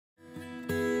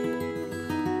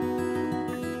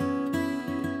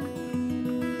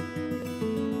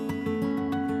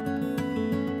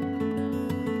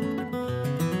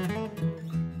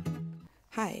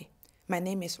My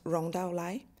name is Rongdao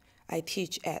Lai. I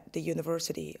teach at the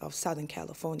University of Southern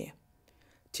California.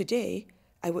 Today,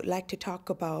 I would like to talk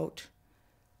about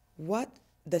what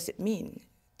does it mean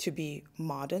to be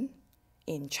modern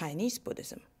in Chinese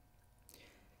Buddhism.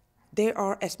 There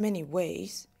are as many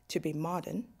ways to be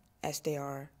modern as there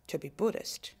are to be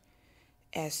Buddhist,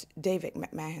 as David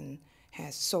McMahon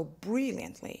has so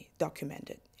brilliantly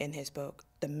documented in his book,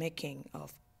 The Making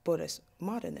of Buddhist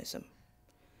Modernism.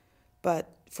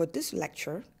 But for this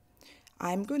lecture,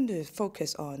 I'm going to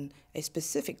focus on a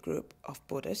specific group of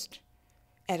Buddhists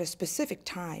at a specific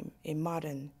time in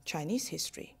modern Chinese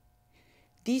history.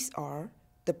 These are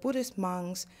the Buddhist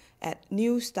monks at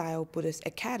New Style Buddhist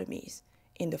academies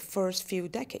in the first few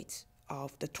decades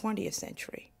of the 20th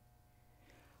century.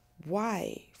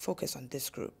 Why focus on this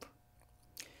group?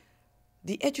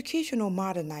 The educational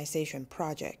modernization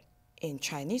project in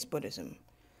Chinese Buddhism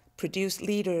produced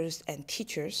leaders and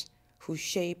teachers who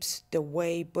shapes the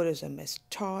way Buddhism is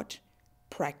taught,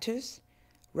 practiced,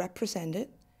 represented,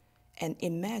 and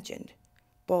imagined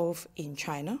both in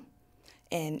China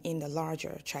and in the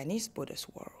larger Chinese Buddhist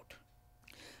world.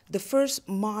 The first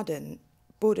modern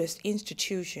Buddhist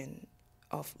institution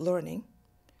of learning,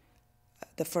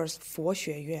 the first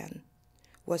FROGBEAR,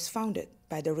 was founded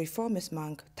by the reformist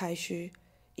monk Taishu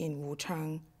in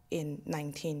Wuchang in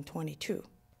 1922.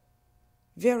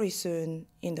 Very soon,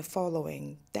 in the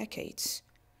following decades,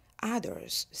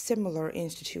 others similar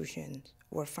institutions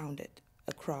were founded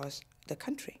across the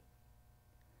country.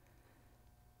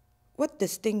 What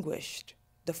distinguished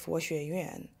the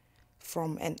FROGBEAR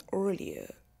from an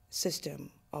earlier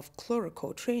system of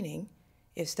clerical training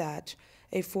is that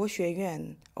a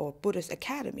FROGBEAR, or Buddhist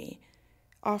academy,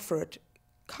 offered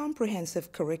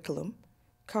comprehensive curriculum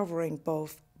covering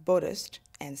both Buddhist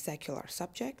and secular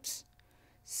subjects.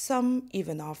 Some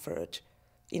even offered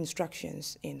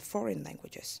instructions in foreign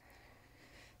languages.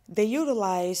 They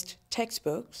utilized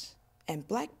textbooks and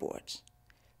blackboards,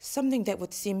 something that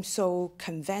would seem so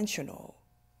conventional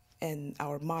in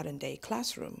our modern-day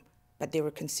classroom, but they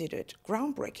were considered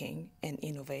groundbreaking and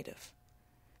innovative.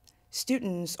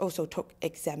 Students also took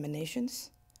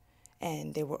examinations,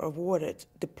 and they were awarded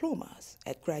diplomas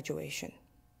at graduation.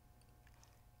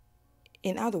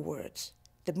 In other words,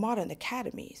 the modern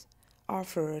academies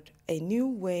offered a new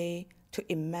way to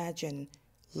imagine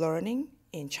learning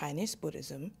in Chinese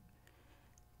Buddhism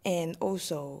and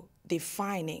also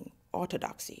defining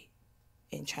orthodoxy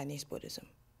in Chinese Buddhism.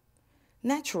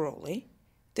 Naturally,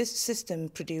 this system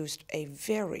produced a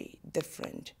very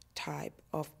different type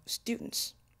of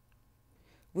students,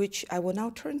 which I will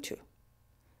now turn to.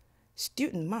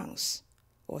 Student monks,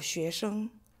 or 学生,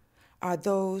 are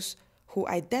those who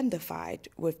identified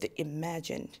with the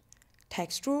imagined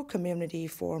textual community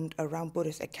formed around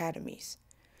Buddhist academies.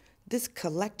 This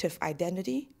collective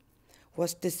identity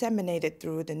was disseminated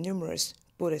through the numerous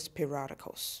Buddhist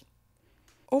periodicals.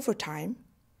 Over time,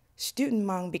 student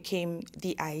monk became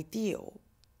the ideal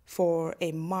for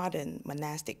a modern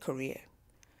monastic career.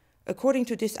 According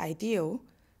to this ideal,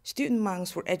 student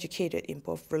monks were educated in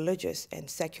both religious and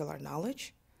secular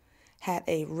knowledge, had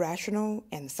a rational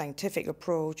and scientific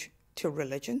approach to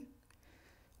religion,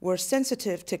 were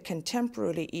sensitive to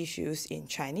contemporary issues in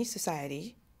Chinese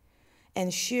society,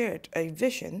 and shared a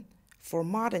vision for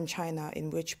modern China in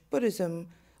which Buddhism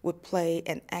would play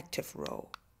an active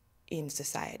role in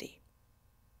society.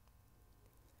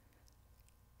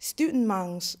 Student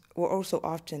monks were also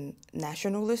often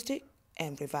nationalistic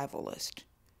and revivalist.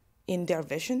 In their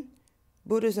vision,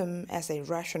 Buddhism as a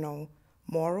rational,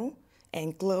 moral,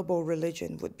 and global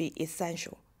religion would be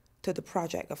essential to the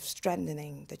project of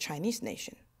strengthening the Chinese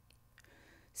nation.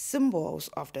 Symbols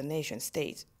of the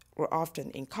nation-state were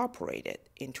often incorporated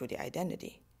into the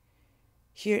identity.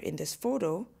 Here in this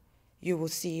photo, you will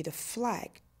see the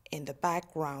flag in the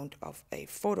background of a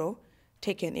photo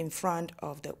taken in front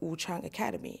of the Wuchang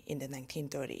Academy in the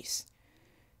 1930s.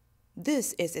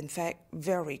 This is in fact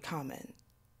very common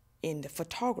in the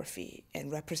photography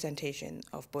and representation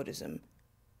of Buddhism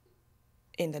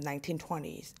in the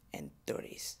 1920s and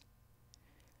 30s.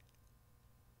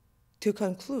 To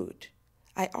conclude,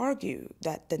 I argue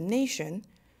that the nation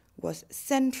was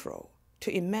central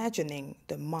to imagining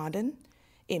the modern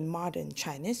in modern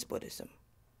Chinese Buddhism.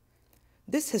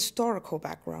 This historical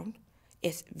background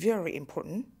is very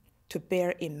important to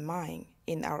bear in mind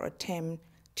in our attempt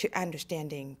to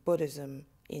understanding Buddhism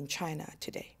in China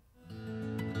today.